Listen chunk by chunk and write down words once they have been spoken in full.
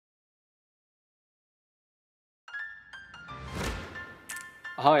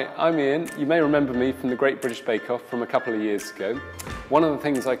Hi, I'm Ian. You may remember me from the Great British Bake Off from a couple of years ago. One of the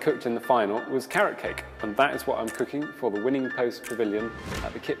things I cooked in the final was carrot cake, and that is what I'm cooking for the Winning Post Pavilion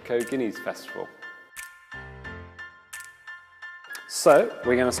at the QIPCO Guineas Festival. So,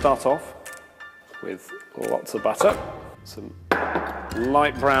 we're going to start off with lots of butter, some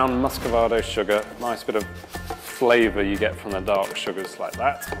light brown muscovado sugar, nice bit of flavour you get from the dark sugars like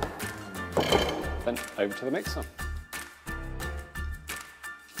that. Then over to the mixer.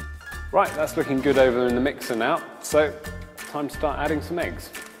 Right, that's looking good over in the mixer now, so time to start adding some eggs.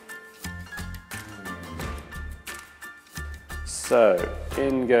 So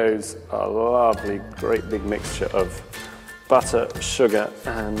in goes a lovely, great big mixture of butter, sugar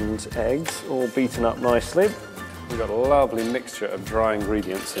and eggs, all beaten up nicely. We've got a lovely mixture of dry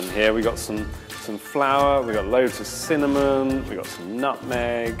ingredients in here. We've got some flour, we've got loads of cinnamon, we've got some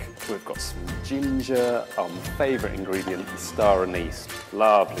nutmeg, we've got some ginger, our favourite ingredient, the star anise.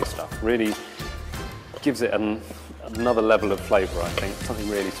 Lovely stuff, really gives it another level of flavour, I think, something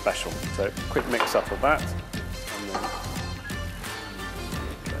really special. So quick mix up of that. And then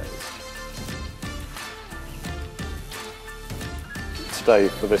it goes. Today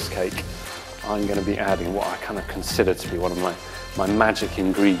for this cake, I'm going to be adding what I kind of consider to be one of my magic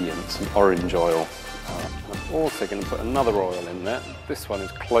ingredients, an orange oil. I'm also going to put another oil in there. This one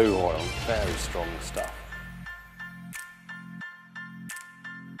is clove oil, very strong stuff.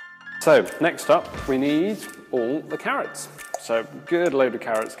 So next up we need all the carrots. So good load of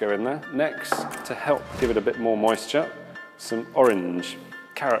carrots go in there. Next, to help give it a bit more moisture, some orange.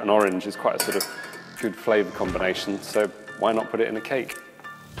 Carrot and orange is quite a sort of good flavour combination, so why not put it in a cake?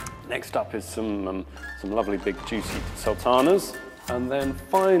 Next up is some lovely big juicy sultanas, and then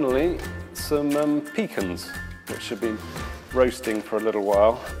finally some pecans, which have been roasting for a little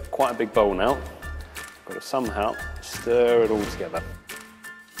while. Quite a big bowl now. Got to somehow stir it all together.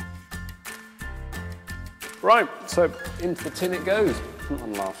 Right, so into the tin it goes.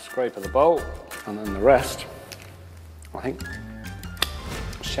 One last scrape of the bowl, and then the rest, I think,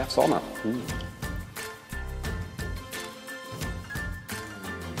 chef's honour.